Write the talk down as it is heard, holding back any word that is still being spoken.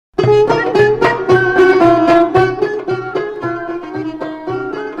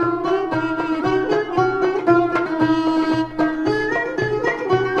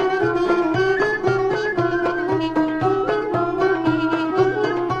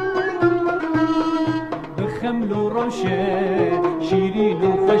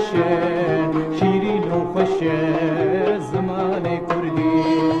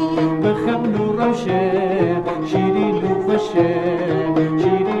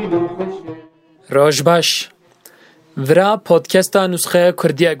روش باش ورا پودکاستا نسخه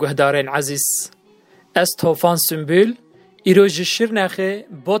کردی گهدارین عزیز از توفان سنبول ایروج شرنخه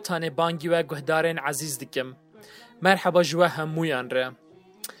بوتانه بانگی و گهدارین عزیز دکم مرحبا جوا همویان را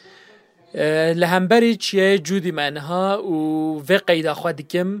لهمبری چیه جودی منها و قیدا خود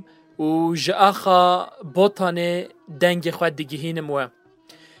دکم و جاخا بوتانه دنگ خود دگهینم و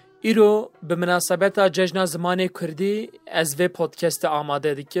ایرو به مناسبت جشن زمانه کردی از وی پودکست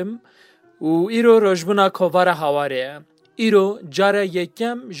آماده دکم و ایرو روشبونا کوارا هاواره ایرو جاره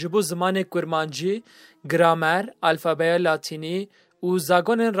یکم جبو زمان کرمانجی گرامر الفابای لاتینی و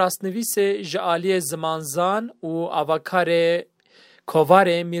زاگون راستنویس جعالی زمانزان و آواکار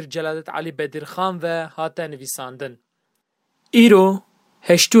کواره میر جلالت علی بدرخان و هاتا نویساندن ایرو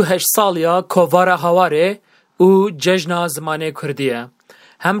 88 سالیا کوارا هاواره و جشن زمانه کردیه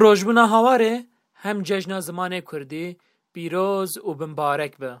هم روشبونا هاواره هم جشن زمانه کردی پîroz و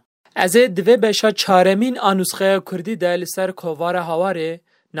بمبارک به از دوی بشا چارمîn نusxeya Kurdî de li ser Kovara Hawarê,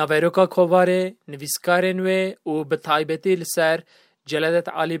 naveroka kovarê, nivîskarên wê û bi taybetî li ser Celadet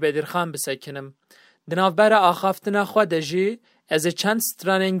Alî Bedirxan bisekinim. Di navbera axaftinê xwe de jî ez ê çend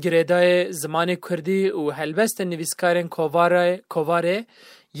stranên girêdayê zimanê Kurdî û helbestên nivîskarên kovarê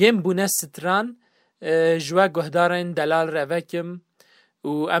yên bûne stran ji we guhdarên delal re vekim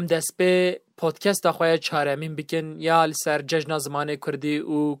û em destpê Podcasta Nusxeya çaremîn bikin ya li ser Cejna Zimanê Kurdî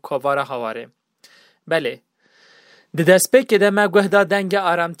û Kovara Hawarê. Belê. Di destpêkê de me guhda dengê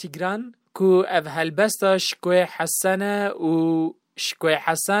aramtîgiran ku ev helbesta şikoyê Hesen e û şikoyê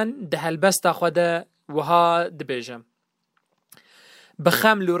Hesen di helbesta xwe de wiha dibêje. Bi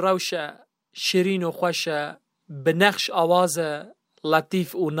xeml û rewş e, şirîn û xweş e, bi nexş awaz e, letîf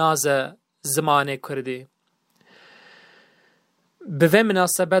û naz e zimanê Kurdî. به وی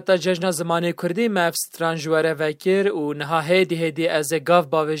مناسبت جشن زمانه کردی مف stran جواره وکر و نها هدی از گاف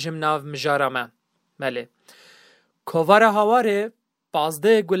باوجم ناو مجارمه. مله. کوارا هاواره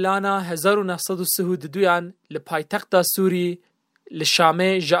 15 گلانا 1932 لپایتخت سوری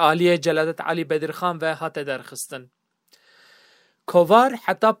لشام جعالی جلالت علی بدرخان و هات درخستن. کوار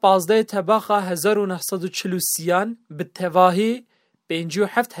حتی 15 تباخا 1943 به تواهی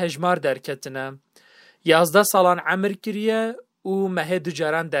 57 هجمار درکتنه. 11 سالان عمر کریه او مه دو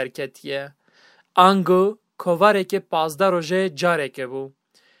جاران درکتیه. آنگو کواره که 15 روزه جاره که بو.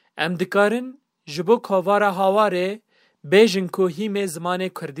 ام دکارن جبو کوارا هاواره بیجن که هیم زمان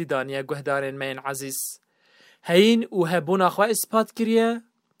کردی دانیه گهدارن من عزیز. هین او هبون آخوا اثبات کریه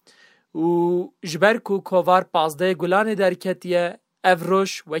و جبر که کوار 15 گلان درکتیه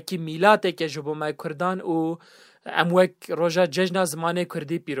افروش وکی میلاته که جبو مای کردان و ام وک روژا جشن زمان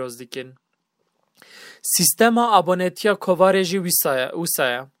کردی پîroz دکن. سیستما آبونتیا کواره جی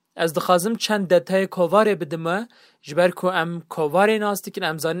ویسایه. از دخوازم چند دتای کواره بدمه جبر که ام کواره ناستیکن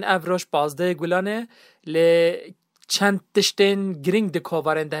ام زانین افروش 15 گلانه ل چند تشتین گرینگ ده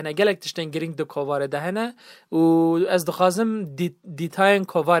کواره دهنه گلک تشتین گرینگ ده کواره دهنه و از دخوازم دیتاین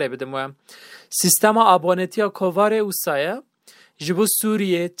کواره بدمه. سیستما آبونتیا کواره ویسایه جبو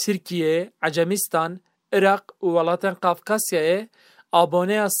سوریه، ترکیه، عجمیستان، عراق و ولاتن قافقاسیه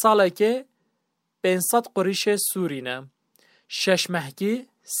آبونه ساله که 500 قریش سورینه 6 مهکی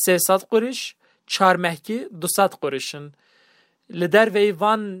 300 قریش 4 مهکی 200 قریشن لدر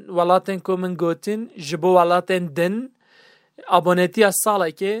ویوان ولاتن که من گوتین جبو ولاتن دن آبونتی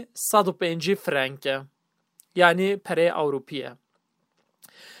ساله که 105 فرانکه یعنی پره اوروپیه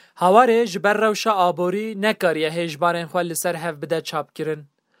هاواره جبر روشا آبوری نکاریه هجبارن خواه لسر هف بده چاپ کرن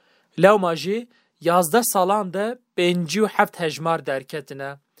لو ماجی 11 سالان ده 57 هجمار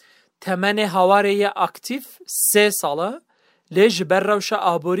درکتنه تمن هاواره اکتیف 3 ساله لیج بر روش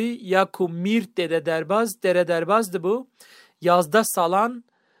آبوری یا کو میر دیده درباز دبو 11 سالان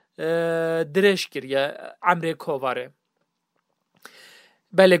درش کریه عمر کواره.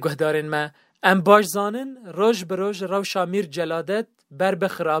 بله گهدارین ما ام باش زانن روش بروش روشا میر جلادت بر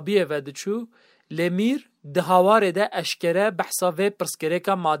بخرابیه و دچو لمیر ده هاواره ده اشکره بحثاوه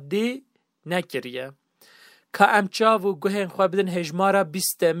پرسکره مادی نکریه. که امچا و گوهن خواه بدن هجمارا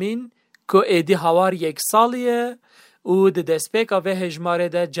بیستمین که ایدی هاوار 1 سالیه و ده دسپیکا و هجماره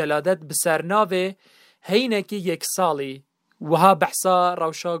ده جلادت بسرناوه هینه که 1 سالی وها بحثا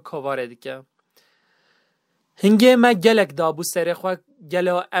روشا کواره دیکه. هنگه ما گلک دابو سر خوا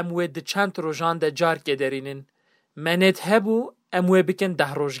گلا اموه ده چند روژان ده جار که درینن. منت هبو اموه بکن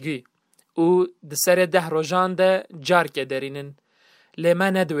 10 روژگی. او ده سر 10 روژان ده جار که درینن. لما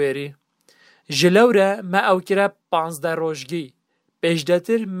ندویری. جلوره ما او کرا 15 روژگی.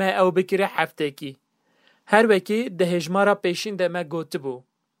 پیشدتر ما او بکره هفته کی. هر وکی ده هجمارا پیشین ده ما گوته بو.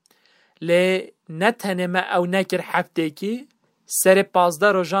 لی نتنه ما او نکر هفته کی سر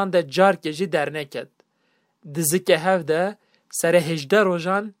 15 روژان ده جار که جی در نکد. دزکه هف ده سر 18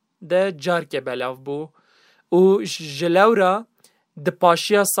 روژان ده جار که بلاف بو. او جلورا ده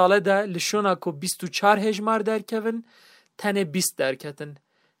پاشیا ساله ده لشونا کو 24 هجمار در کون تنه 20 در کتن.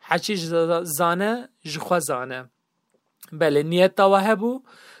 حچی زانه جخوا زانه. بله نیت تاوه بو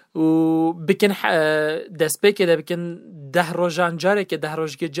و بکن دست بکه ده بکن 10 روژان جاره که 10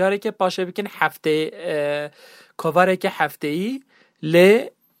 روژگی جاره که پاشه بکن هفته کواره که هفته ای لی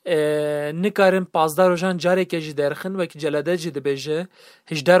نکارن 15 روژان جاره که جی درخن و که جلاده جی ده بیجه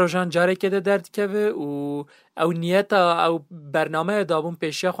 18 روژان جاره که ده درد که و او نیتا او برنامه دابون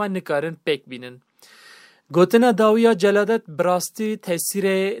پیشیا خواه نکارن پیک بینن. گوتنا داویا جلادت براستی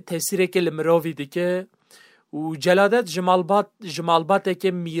تاثیر که لمروی دیگه و جلادت جمالبات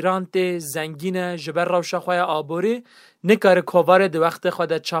که میران ته زنگینه جبر روشا خواه آبوری نکاره کواره ده وقت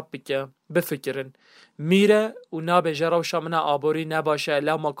خود چاپ بکه بفکرن میره و نابجه روشا منه آبوری نباشه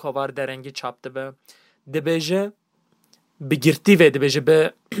الا ما کوار درنگی چاپ ده ده بیجه بگirتی و ده بیجه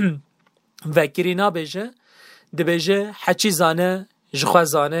به وکری نابجه ده بیجه حچی زانه جخوا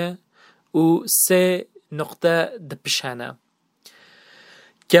زانه و 3 نقطه ده پیشنه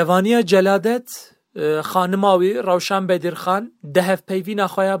کوانیا جلادت خانماوی روشن بدرخان ده هف پیوی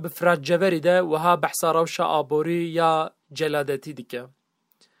نخوایا بفراد جوری ده و ها بحثا روشا آبوری یا جلادتی دیگه.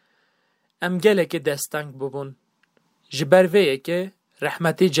 ام گله که دستنگ ببون. جبرویه که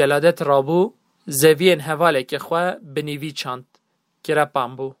رحمتی جلادت رابو زوین حواله که خواه بنیوی چاند که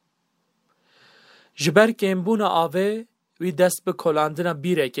رپان بو. جبر که امبون آوه وی دست به کلاندنا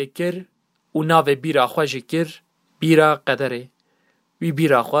بیره که کر و ناوه بیره خواه جکر بیره قدره. وی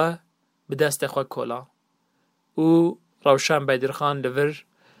بیره خواه به دست خواه کلا او روشن بدرخان لور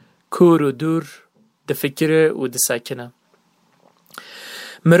کور و دور ده فکر و ده ساکنه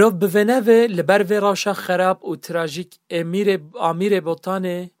مروف بونه و لبر و روشن خراب و تراژیک امیر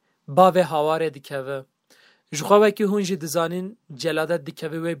بوتانه باوه هاوار دیکوه جخواه که هونجی دزانین جلادت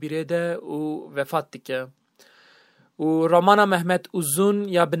دیکوه و بیره ده و وفات دیکه و رمانا محمد اوزون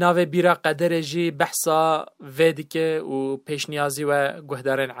یا بناوه بیرا قدر جی بحثا ویدیکه و پیشنیازی و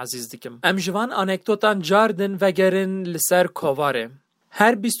گهدارن عزیز دیکم. ام جوان آنکتوتان جاردن و گرن لسر کواره.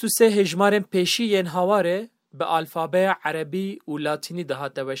 هر 23 هجمارن پیشی ین هاواره به الفابه عربی و لاتینی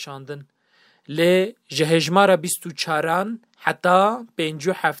دهات وشاندن. لی جهجمارا 24 حتی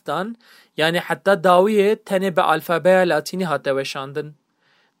 57 یعنی حتی داویه تنه به الفابه لاتینی هات وشاندن.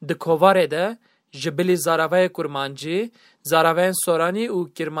 ده کواره ده جبلی زاراوای کرمانجی، زاراوای سورانی و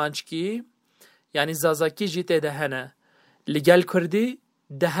کرمانچکی یعنی زازاکی جیت ده هنه. لگل کردی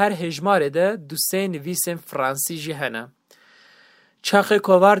ده هر هجماره ده 2 نویسن فرانسی جی هنه. چاخ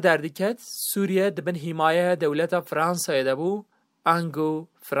کوار در دیکت سوریه دبن حمایه دولت فرانسه ده بو انگو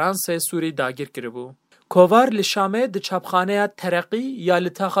فرانسه سوری داگیر کرده بو. کوار لشامه ده چاپخانه ترقی یا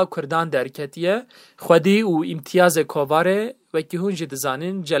لطاقه کردان درکتیه خودی و امتیاز کواره و که هونجی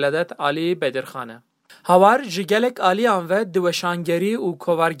دزانین جلادت عالی بدرخانه. هاوار جگلک عالی آنوه دوشانگری و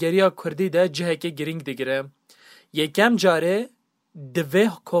کوارگری کردی ده جهک گرینگ دیگره. یکم جاره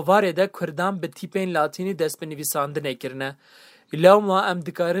دوه کواره ده کردان به تیپین لاتینی دست به نویسانده نکرنه. لو ما ام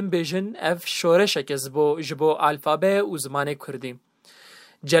دکارن بیجن اف شورشک جبو الفابه و زمان کردی.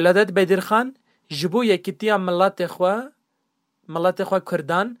 جلادت بدرخان جبو یکیتیا ملت خوا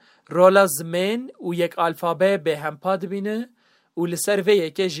کردان رولا زمین و یک الفابه به هم پاد بینه و لسر وی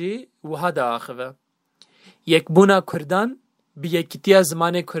یکی جی و ها دا آخوه. یک بونا کردان بی یکیتیا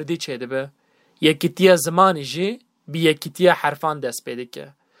زمان کردی چه ده یکیتیا زمانی جی بی یکیتیا حرفان دست پیده که.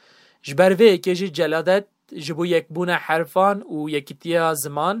 جبر وی یکی جی جلادت جبو یک بونا حرفان و یکیتیا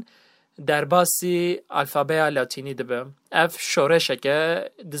زمان در باسی الفابه لاتینی ده اف شورشه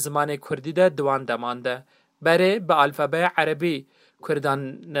که ده زمان کردی ده دوان دمانده بره به الفابه عربی کردان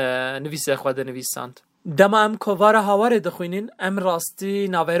نویسه خود نویساند. دما ام کوارا هاوار دخوینین ام راستی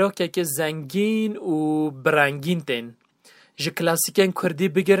ناویرو که زنگین و برنگین تین. جه کلاسیکن کردی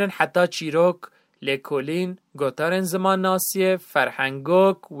بگیرن حتی چیروک، لیکولین، گوتارن زمان ناسیه،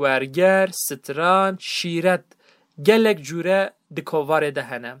 فرهنگوک، ورگر، ستران، شیرت گلک جوره ده کوار ده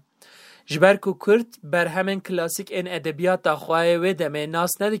هنه. جبر کو کرد بر همین کلاسیک این ادبیات خواهی و دمه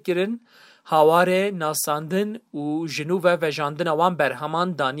ناس ندکرن Hawarê nasandin û jinû ve vejandina wan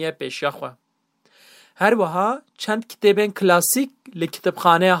berheman daniye pêşiya xwe. Her wiha çend kitêbên klasîk li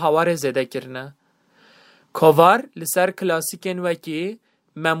kitêbxaneya Hawarê zêde kirine. Kovar li ser klasîkên wekî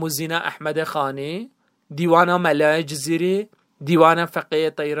Memûzîna Ehmedê Xanî, Dîwana Melayê Cizîrî, Dîwana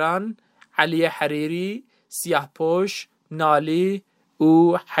Feqîyê Teyran, Elîyê Herîrî, Siyahpoş, Nalî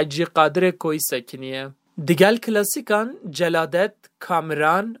û Hecî Qadirê Koyî sekiniye. Digel klasîkan Celadet,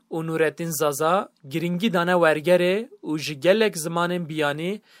 Kamran û Nurettin Zaza giringî dane wergerê û ji gelek zimanên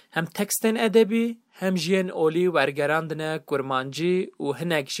biyanî hem tekstên edebî hem jî yên olî wergeran dine kurmancî û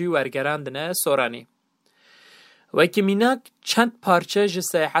hinek jî wergeran dine soranî. Wekî mînak çend parçe ji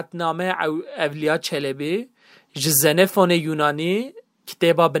Seyahetnameya Evliya Çelebî, ji Xenofonê Yunanî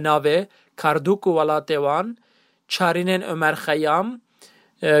kitêba bi navê Kardûk û Welatê wan, çarînên Ömer Xeyyam,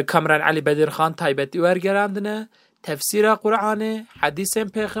 Kamran Elî Bedirxan taybetî wergerandine, tefsîra Qur'anê, hedîsên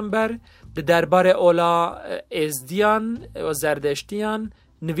pêxember, di derbarê ola êzdiyan û zerdeştiyan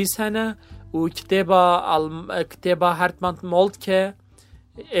nivîs hene û kitêba Hertman Moltke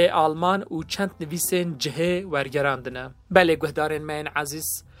ê Alman û çend nivîsên cihê wergerandine. Belê guhdarên me yên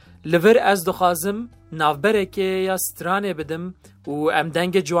ezîz, li vir ez dixwazim navberekê ya stranê bidim û em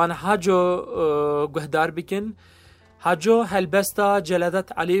dengê ciwan haco guhdar bikin. Haco helbesta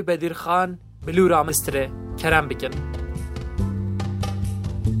Celadet Elî Bedirxan bilûra Misrê kerem bikin.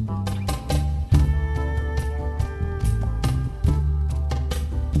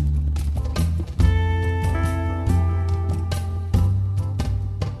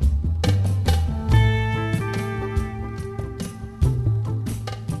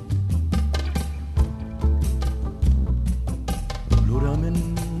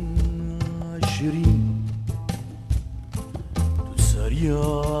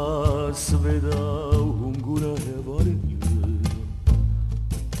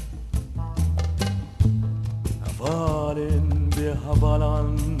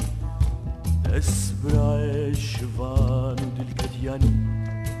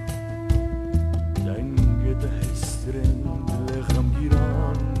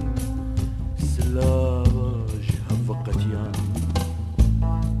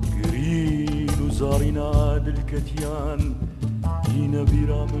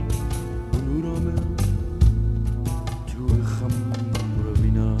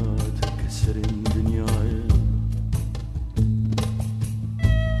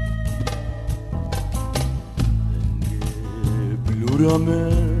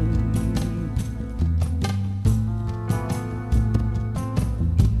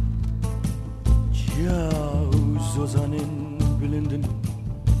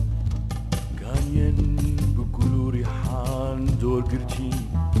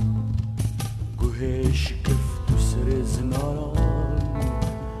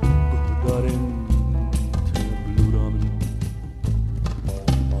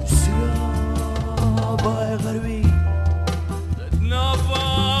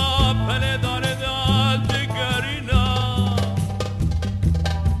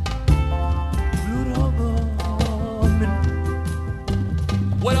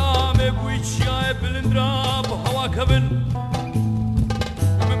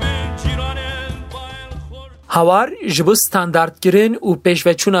 Hawar ji bo standardkirin û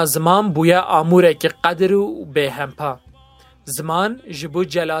pêşveçûna ziman bûye amûrekî qedir û bêhempa. Ziman ji bo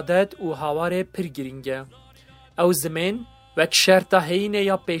celadet û hawarê pir giring e. Ew zimên wek şerta heyînê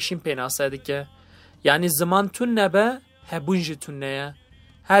ya pêşîn pênase dike. Yani ziman tune nebe, hebûn jî tune ye.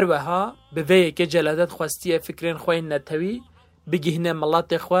 Her weha bi vê yekê celadet xwestiye fikrên xwe yên netewî bigihîne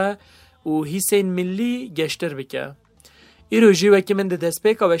milatê xwe û hîsên millî geştir bike. Îro jî wekî min di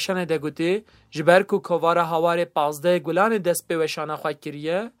destpêka weşanê de gotî, ji ber ku Kovara Hawarê 15 Gulanê destpê weşana xwe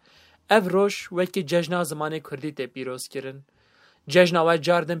kiriye, ev roj wekî Cejna Zimanê Kurdî tê pîroz kirin. Cejna we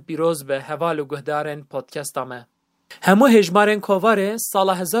car din pîroz be heval û guhdarên podcasta me. Hemû hejmarên Kovarê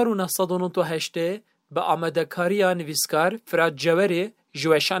sala 1998 bi amedekariya nivîskar Firat Cewerê ji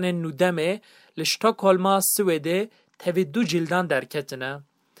weşanên nûdemê li Stockholma Swêdê tevî 2 cildan derketine.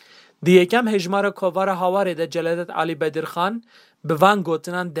 Di yekem hejmara Kovara Hawarê de Celadet Elî Bedirxan bi van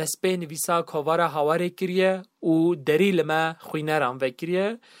gotinan destpê nivîsa Kovara Hawarê kiriye û derî li me xwîneran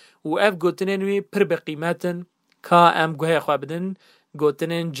vekiriye û ev gotinên wî pir bi qîmetin ka em guhê xwe bidin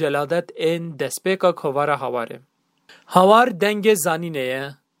gotinên celadet ên destpêka Kovara Hawarê. Hawar dengê zanînê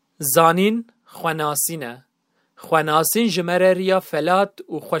ye. Zanîn xwenasîn e. Xwenasîn ji me re riya felat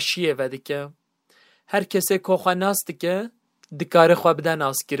û xweşiyê vedike. Her kesê ku xwe nas dike, dikare xwe bide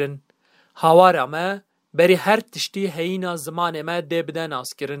naskirin. Hawara me berî her tiştî heyîna zimanê me dê bide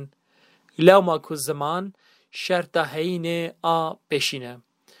naskirin. Lewma ku ziman şerta heyînê a pêşîn e.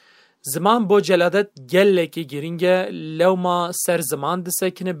 Ziman bo celadet gelekî giring e lewma ser ziman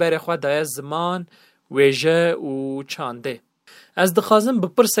disekine berê xwe daye ziman, wêje û çandê. Ez dixwazim bi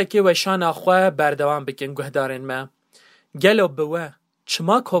pirsekê weşana xwe berdewam bikin guhdarên me. Gelo bi we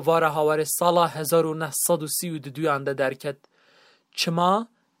çima Kovara Hawarê sala 1932 de derket? Çima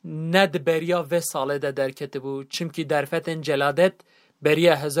ne di beriya vê salê de derketibû, çimkî derfetên celadet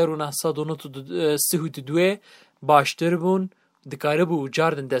beriya 1932 baştir bûn, dikaribû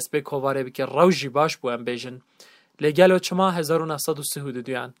cardin dest pê Kovarê bike rew jî baş bû em bêjin. Lê gelo çima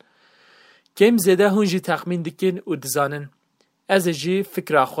 1932 kêm zêde hûn jî texmîn dikin û dizanin. Ez ê jî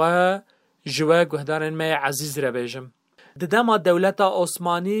fikra xwe ji we guhdarên me ezîz re bêjim. Di dema dewleta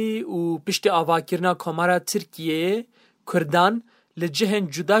Osmanî û piştî avakirina Komara Tirkiyeyê, Kurdan li cihên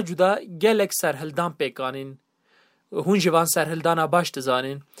cuda cuda gelek serhildan pêkanîn. Hûn jî van serhildana baş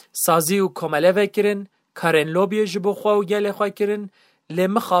dizanîn. Sazî û komele vekirin, karên lobiyê ji bo xwe û gelê xwe kirin, lê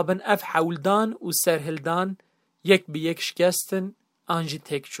mixabin ev hewldan û serhildan yek bi yek şikestin, an jî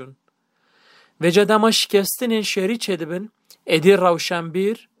têk çûn. Vêce dema şikestinên şerî çêdibin, êdî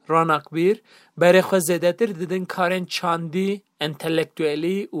rewşenbîr, ranakbîr, berê xwe zêdetir didin karên çandî,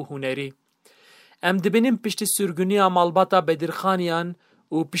 entelektûelî û hunerî. Em dibînin piştî sürgûniya malbata Bedirxaniyan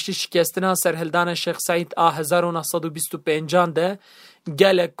û piştî şikestina serhildana Şex Saîd a 1925 de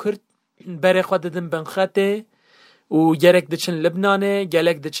gelek Kurd berê xwe didin binxetê û gerek diçin Libnanê,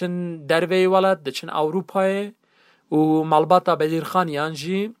 gerek diçin derveyê welat, diçin Ewropayê û malbata Bedirxaniyan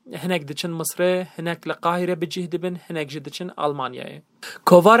jî hinek diçin Misrê, hinek li Qahîrê bicih dibin, hinek jî diçin Almanyayê.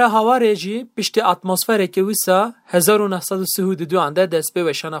 Kovara Hawarê jî piştî atmosferekê wisa 1932 de dest pê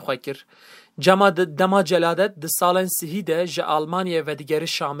weşana xwe kir. Dema celadet di salên sihî de ji Almanyayê vedigerî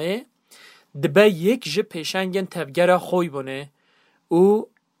Şamê dibe yek ji pêşengên tevgera xwe bûne û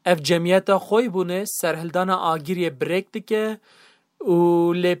ev cemiyeta xwe bûne serhildana agiriyê birêk dike û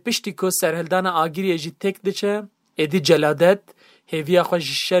lê piştî ku serhildana agiriyê jî têk diçe, êdî celadet hêviya xwe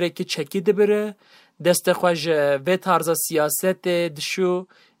ji şerekî çekî dibire, destê xwe ji vê tarza siyasetê dişû,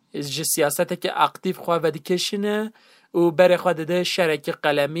 ji siyasetekî aktif xwe vedikeşine û berê xwe dide şerekî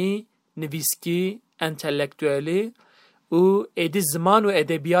qelemî, nivîskî, entelektûelî û êdî ziman û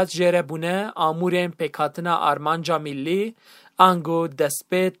edebiyat jê re bûne amûrên pêkhatina armanca millî, ango dest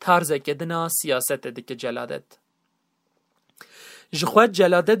pê tarzekê dina siyasetê dike celadet. Ji xwe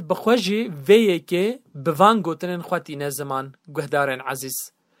celadet bi xwe jî vê yekê bi van gotinên xwe tîne ziman, guhdarên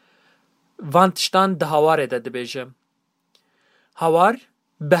ezîz. Van tiştan di Hawarê de dibêje. Hawar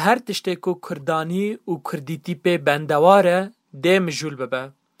bi her tiştê ku kurdanî û kurdî tîpê bendewar e dê mijûl bibe.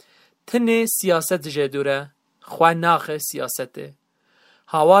 Tinê siyaset jê dûre, xwe naxe siyasetê.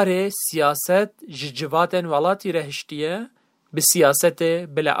 Hawarê siyaset ji civatên welatî re hiştiye, bi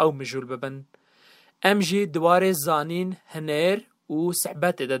siyasetê bila ew mijûl bibin. Em jî diwarê zanîn, hinêr û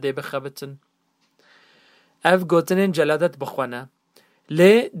sehbetê de dê bixebitin. Ev gotinên celadet bixwene.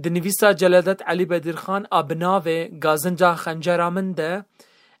 Lê di nivîsa celadet Elî Bedirxan a bi navê gazinca xencera min de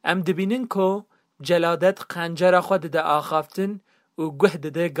em dibînin ku celadet xencera xwe dide axaftin û guh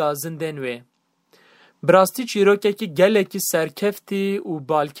dide gazindên wê. Bi rastî çîrokekî gelekî serkeftî û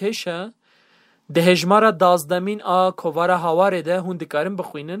balkêş e, di hejmara dazdemîn a Kovara Hawarê de hûn dikarin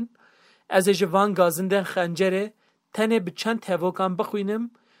bixwînin. Ez ê ji van gazindên xencerê tenê bi çend hevokan bixwînim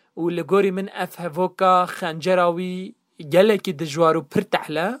û li gorî min ev hevoka xencera wî gelekî dijwar û pir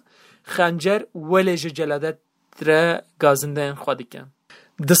tehle, xencer welê ji celadet re gazindên xwe dike.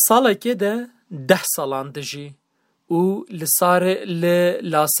 Di salekê de 10 salan dijî û li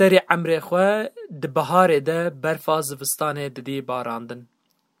laserê emrê xwe di biharê de berfa zivistanê didî barandin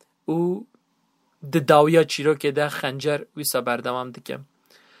û di dawiya çîrokê de xencer wîsa berdewam dike.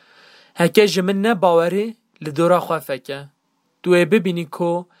 Heke ji min ne bawerî li dora xwe feke. Tu ê bibînî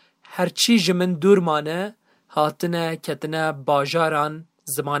ku herçî ji min dûr mane hatine ketine bajaran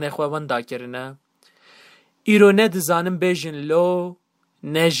zimanê xwe wenda kirine. Îro ne dizanin bêjin lo,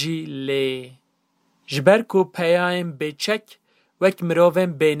 ne jî lê. Ji ber ku peyayên bêçek wek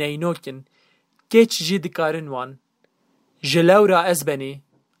mirovên bêneynok in, kêç jî dikarin wan. Ji lewra ez benî,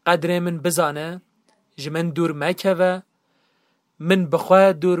 qedrê min bizane, ji min dûr mekeve, min bi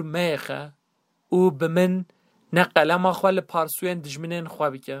xwe dûr meyêxe û bi min ne qelema xwe li parsûyên dijminên xwe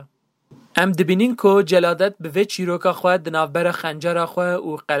bike. Em dibînin ku celadet bi vê çîroka xwe di navbera xencera xwe û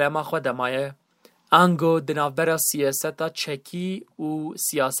qelema xwe demaye. Ango di navbera siyaseta çekî û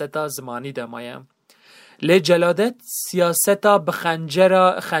siyaseta zimanî demaye. Lê celadet siyaseta bi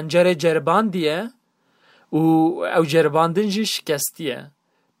xencerê cerbandiye û ew cerbandin jî şikestiye.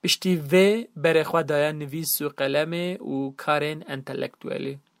 Piştî vê berê xwe daye nivîs û qelemê û karên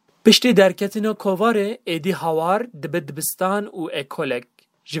entelektûelî. Piştî derketina Kovarê êdî Hawar dibe dibistan û ekolek.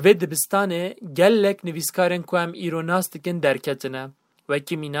 جوه دبستانه گلک نویسکارن که هم ایرو ناس دکن درکتنه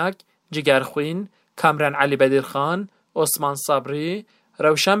وکی میناک جگرخوین، کامران علی بدرخان، عثمان صبری،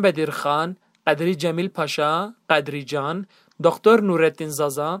 روشن بدرخان، قدری جمیل پاشا، قدری جان، دکتر نورالدین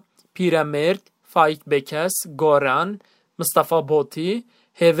زازا، پیرمرد، فایک بکس، گوران، مصطفی بوتی،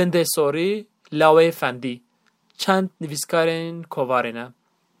 هیوند سوری، لاوی فندی چند نویسکارن کووارینه.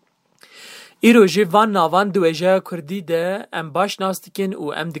 ایروژی وان ناوان دویجه کردی ده ام باش ناستکن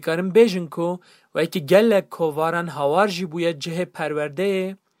و ام دکارن بیجن کو و ایک گلک کوواران هاوار جی بوید جه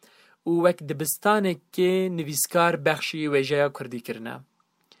پرورده و وک دبستانه که نویسکار بخشی ویجه کردی کرنه.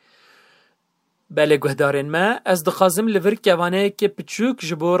 بله گهدارن ما از دخازم لور کوانه که پچوک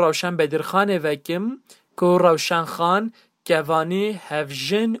جبو روشن بدرخانه وکم که روشن خان کوانی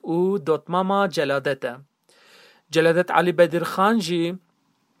هفجن و دوتماما جلادته. جلادت علی بدرخان جی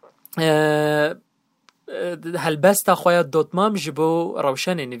هلبستا خواه دوتمام جبو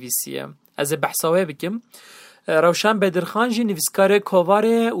روشن نویسیه. از بحثاوه بکم روشن بدرخان جی نویسکار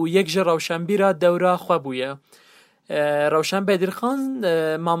کوواره و یک جه روشن بیرا دوره خواه بویه. روشن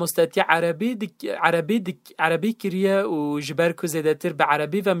بدرخان ماموستاتی عربی کریه و جبر که زیده تر به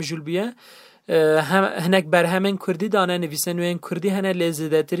عربی و مجول بیه هنک بر همین کردی دانه نویسن و این کردی هنه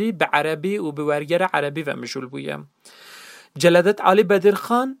لزیده تری به عربی و به ورگر عربی و مجول بیه. جلادت علی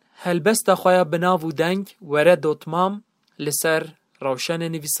بدرخان هلبست خواه بناو و دنگ وره دوتمام لسر روشن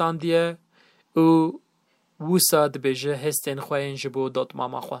نویساندیه و وساد بجه هستین خواه جبو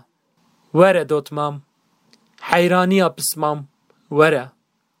دوتمام خواه وره دوتمام حیرانی پسمام وره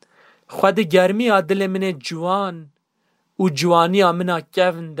خود گرمی دل من جوان و جوانی منا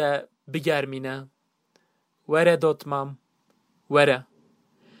کفن ده بگرمینه وره دوتمام وره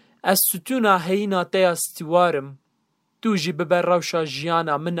از ستونا هینا تیا استوارم تو جی ببر روشا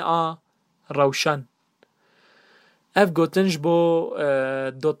جیانا من روشن. اف گوتنج بو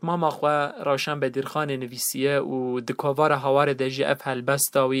دوتمام خواه روشن بدرخان نویسیه و دکووار هاوار ده جی اف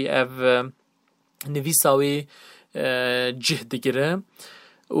هلبستاوی اف نویساوی جهد گره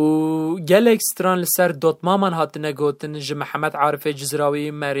و گلک ستران لسر دوتمامان هاتنه گوتن جی محمد عارف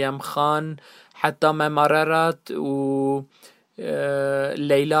جزراوی، مریم خان، حتی مماررات و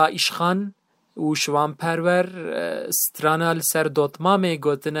لیلا ایشخان و شوان پرور سترانه لسر دوتمامه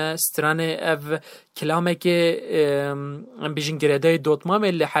گوتنه سترانه اف کلامه که بیشن گرده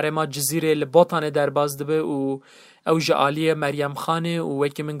دوتمامه لحرما جزیره لباطانه در باز دبه و او جعالیه مریم خانه و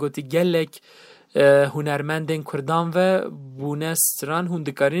وکی من گوتی گلک هنرمندین کردان و بونه ستران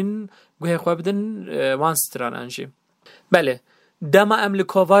هندکارین گوه خواه بدن وان ستران انجی. بله دما ام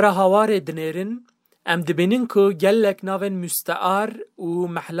لکووارا هاوار دنیرن ام دبینن که گلک ناون مستعار و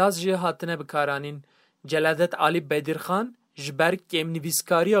محلاز جه هاتنه بکارانین. جلادت علی بدرخان جبر که ام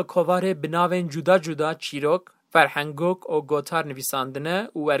نویسکاریا کوواره بناون جدا جدا چیروک، فرهنگوک و گوتار نویساندنه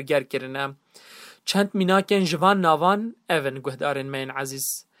و ورگر کرنه. چند میناکن جوان ناوان اون گهدارن من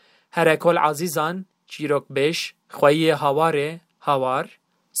عزیز. هر اکول عزیزان چیروک بیش، خویی هاواره، هاوار،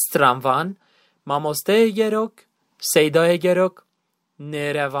 سترانوان، ماموسته گروک، سیدای گروک،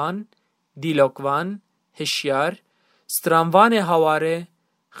 نیروان، دیلوکوان، هشیار، سترانوان هاواره،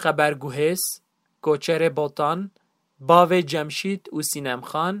 خبرگوهس، کوچر بوتان، باو جمشید و سینم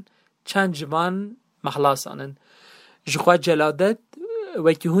خان چند جوان محلاسانن. جخوا جلادت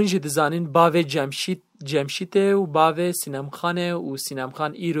وکی هنج دزانین باو جمشید و باو سینم خانه و سینم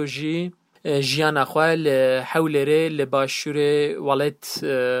خان ایروژی جیان اخواه لحولره لباشور والت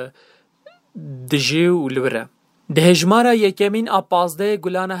دجی و لوره. ده هجمارا یکمین آپازده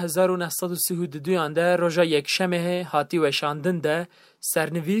گلانه 1932 انده روژا یک شمه هاتی وشاندن ده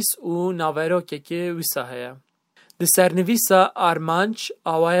سرنویس و ناوروکه که ویساهه. ده سرنویسا آرمانچ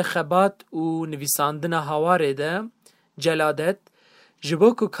آوای خبات و نویساندن هاواره ده جلادت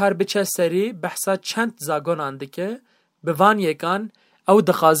جبو که کار بچه سری بحثا چند زاگون آنده که بوان یکان او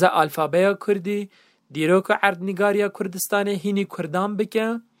دخازه الفابیا کردی دیروک عردنگاریا کردستانه هینی کردان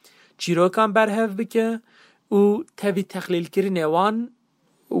بکه چیروکان برهف بکه و تاوی تخلیل کرنه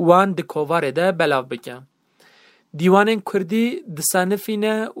وان ده کوواره ده بلاو بکه. دیوان کردی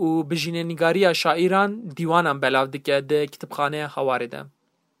دسانفینه و بجینه نگاری شاعران دیوانم بلاو دکه ده کتابخانه هاواره ده.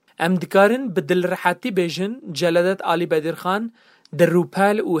 ام دکارن بدل رحاتی بیجن جلادت علی بدرخان در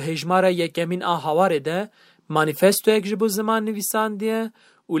روپل و هجمارا یکمین هاواره ده مانیفستو یک جبو زمان نویساندیه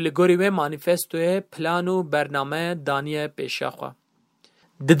و لگوری و مانیفستو پلان و برنامه دانیه پیشا خواه.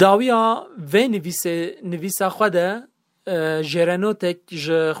 دداویا و نویسا خواه ده جرانوتک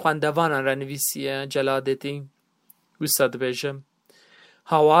خواندوانان را نویسیه جلادتی و ساد بیجم.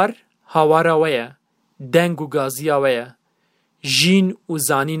 هاوارا ویا، دنگ و گازیا ویا، جین و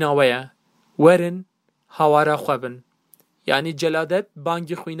زانینا ویا، ورن هاوارا خوابن. یعنی جلادت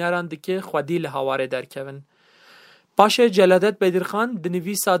بانگی خوینران دکه خودی لحواره درکون. باشه جلادت بدرخان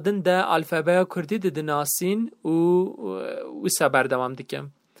دنویسا دن ده الفبای کردی ده دناسین و سبر دوام دکم.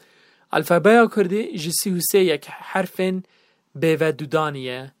 الفبای کردی جسی حسه یک حرفین به و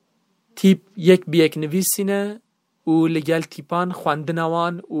دودانیه. تیپ یک بی یک نویسینه و لگل تیپان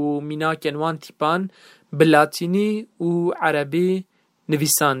خواندنوان و میناکنوان تیپان بلاتینی و عربی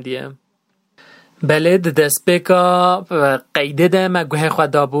نویساندیه. بله دست بکا قیده ده ما گوه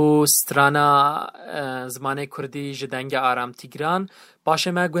خدا بو سترانا زمانه کردی جدنگ آرام تیگران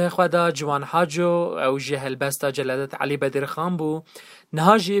باشه ما گوه خدا جوان حاجو او جه هلبستا جلادت علی بدرخان بو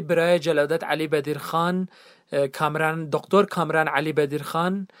نهاجی برای جلادت علی بدرخان دکتر کامران علی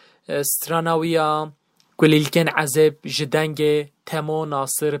بدرخان ستراناویا گلیلکن عذب جدنگ تمو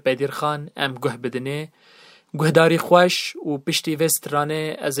ناصر بدرخان ام گوه بدنه گوهداری خوش و پشتی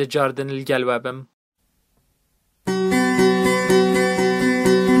وسترانه از جاردن الگلوابم.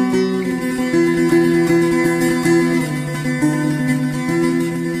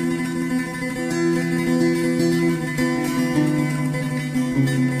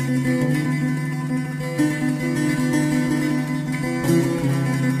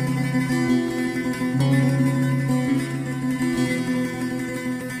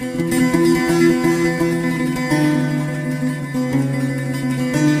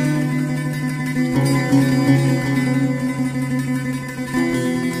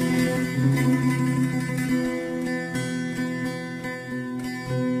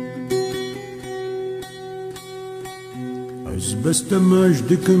 بست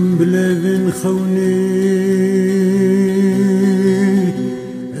مجدكم بلافن خوني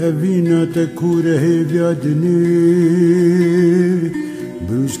أبينا تكوره بيادني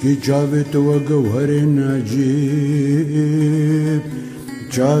بروسكي جاوت وجوهر نجيب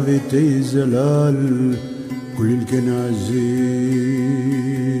جاوت زلال كل الكنازيب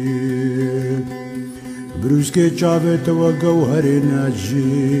بروسكي جاوت وجوهر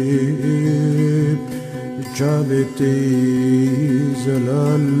نجيب جابتي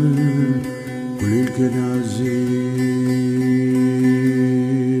زلال كل الكنازيب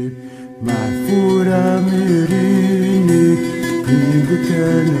محفورة مريني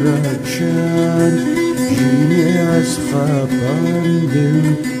بكان راتشان جيني أسخابان دم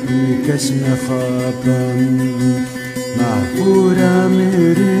مكسنا خابان محفورة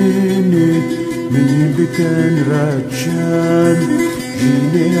مريني من بكان راتشان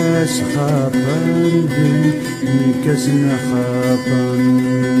جيني أسخابان دم مكسنا خابان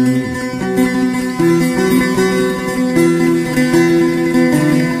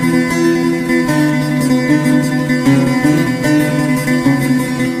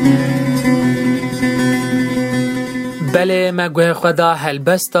بله مگوه خدا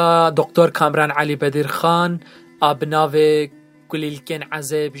هلبستا دکتر کامران علی بدرخان ابناو کلیلکن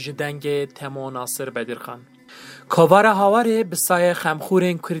عذب جدنگ تمو ناصر بدرخان کوارا هاواره بسای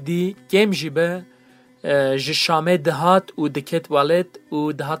خمخورین کردی گم جیبه جشامه دهات و دکت والد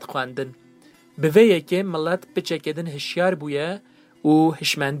و دهات خواندن بویه که ملت بچکیدن هشیار بویه و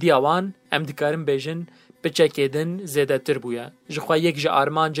هشمندی آوان ام دکارن بیجن بچکیدن زیده تر بویه جخوا یک جه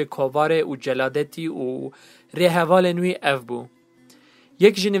آرمان جه کواره و جلادتی و ریحوال نوی اف بو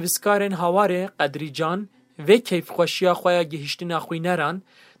یک جه نویسکارن هاواره قدری جان و کیف خوشیا خواه گهشتنا خوی نران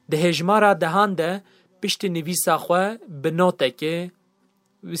ده هجمارا دهان ده پشت نویسا خواه بنوته که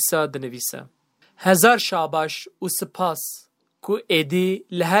ویسا ده نویسا هزار شاباش و سپاس کو ایدی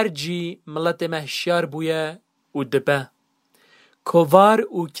لهر جی ملت مهشیار بویه و دبه کوار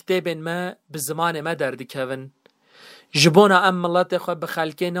و کتابن ما بزمان ما دردکون جبونا ام ملت خواه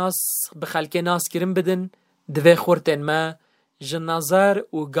بخلک ناس کرن بدن دوی خورتن ما جنازار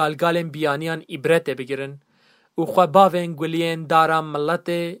و گالگالن بیانیان عبرت بگیرن و خواه باوین گلین دارم ملت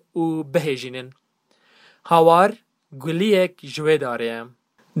و بهجینن هاوار گلیک جوه داره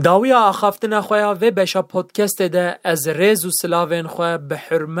داویا axaftinê خواه و beşa podcast de ez rêz û silavên xwe bi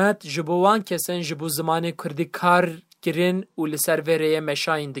hurmet ji bo wan kesên ji bo zimanê Kurdî kar kirin û li ser vê rêyê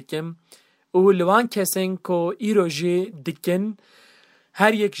meşayîn dikim û li wan kesên ku îro jî dikin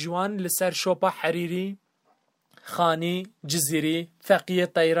her yek ji wan li ser şopa herîrî, xanî, cizîrî, feqiyê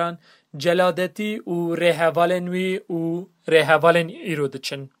teyran, celadetî û rêhevalên wî û rêhevalên îro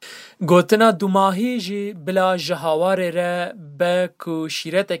diçin. Gotina dumahî jî bila ji Hawarê re be ku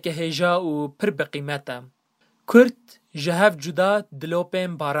şîreteke hêja û pir biqîmet e. Kurd ji hev cuda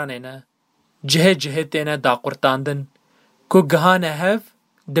dilopên baranê ne. Cihê cihê têne daqurtandin. Ku gihane hev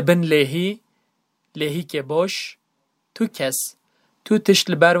dibin lêhî, lêhîkê boş, tu kes, tu tişt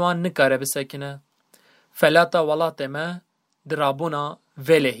li ber wan nikare bisekine. Felata welatê me di rabûna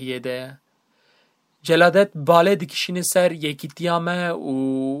vê lêhiyê de ye. Celadet bale dikişini ser yekîtiyame û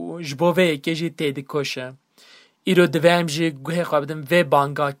ji bo vê yekê jî tê dikoşe. Îro divê em jî guhê xwe bidin vê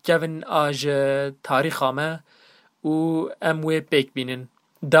banga kevin a ji tarîxa me û em wê pêk bînin.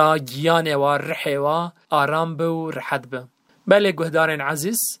 Da giyanê wa rihê wa aram bi û rihet bi. Belê guhdarên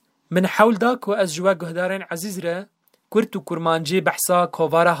ezîz, min hewl da ku ez ji we guhdarên ezîz re Kurd û kurmancî behsa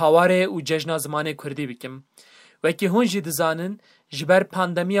Kovara Hawarê û Cejna Zimanê Kurdî bikim. Wekî hûn jî dizanin, ji ber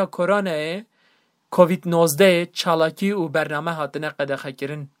pandemiya koronayê COVID-19 çalakî û bername hatine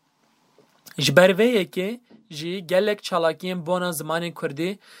qedexekirin. Ji ber vê yekê jî gelek çalakiyên bona zimanê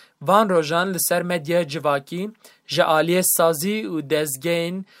Kurdî van rojan li ser medyaya civakî ji aliyê sazî û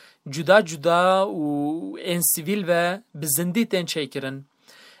dezgehên cuda cuda û ên sivîl ve bi zindî tên çêkirin.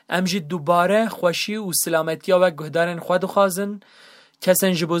 Em jî dubare xweşî û silametiya we guhdarên xwe dixwazin,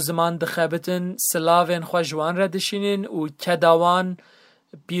 kesên ji bo ziman dixebitin, silavên xwe ji wan re dişînin û keda wan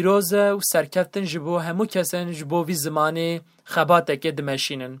pîroz e û serkeftin ji bo hemû kesên ji bo vî zimanê xebatekê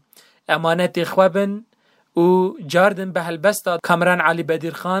dimeşînin. Emanetê xwe bin û cardin bi helbesta Kameran Alî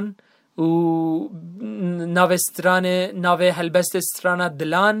Bedîrxan û navê helbestê strana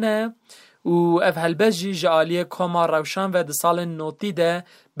Dilan e û ev helbest jî ji aliyê koma rewşan ve di salên notî de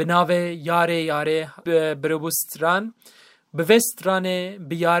bi navê yarê biribû stran. Bi vê stranê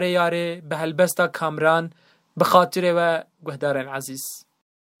bi yarê bi helbesta Kameran bi xatirê we guhdarên ezîz.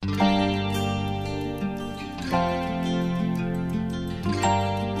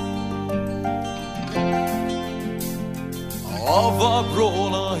 Ava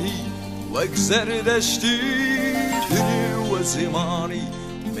brolahi wek serdeşti ve zimani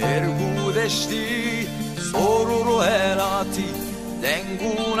mergudeşti soruru helati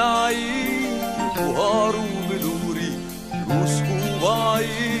dengunai buharu biluri ruskubai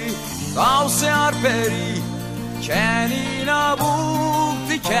tavse arperi kenina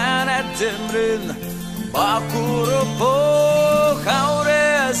bukti kenet temrin bakuru po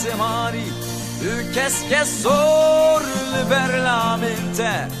kavre zimani Kes kes sor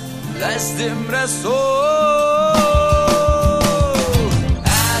berlaminte Lestim resor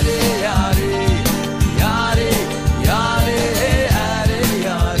Ali yari yari yari Ali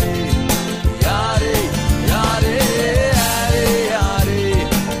yari yari yari Ali yari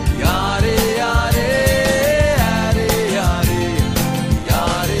yari yari Ali yari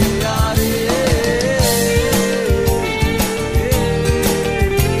yari yari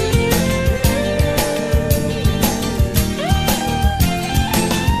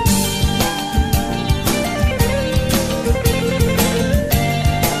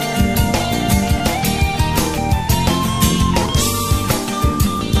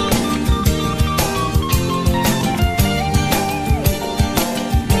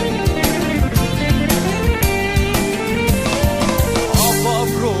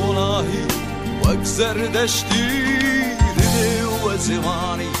Serdeşti ve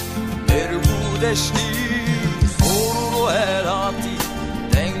zimani mergudeşti sorulu helati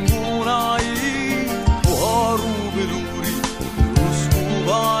dengunai buharu biluri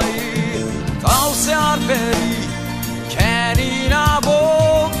ruskubai tavse arperi kenina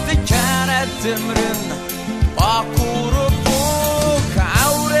bokti kenet temrin bakuru buk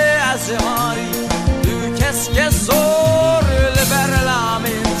avre azimari kes kes sor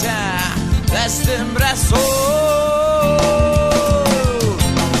berlaminte Lestim resor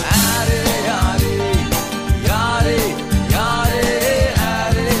Ali yari yari yari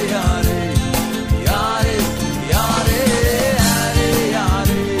Ali yari yari yari Ali yari yari yari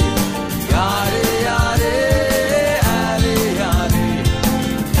Ali yari yari yari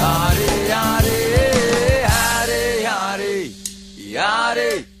Ali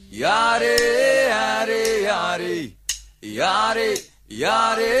yari yari yari Ali yari yari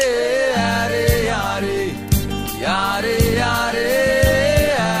yari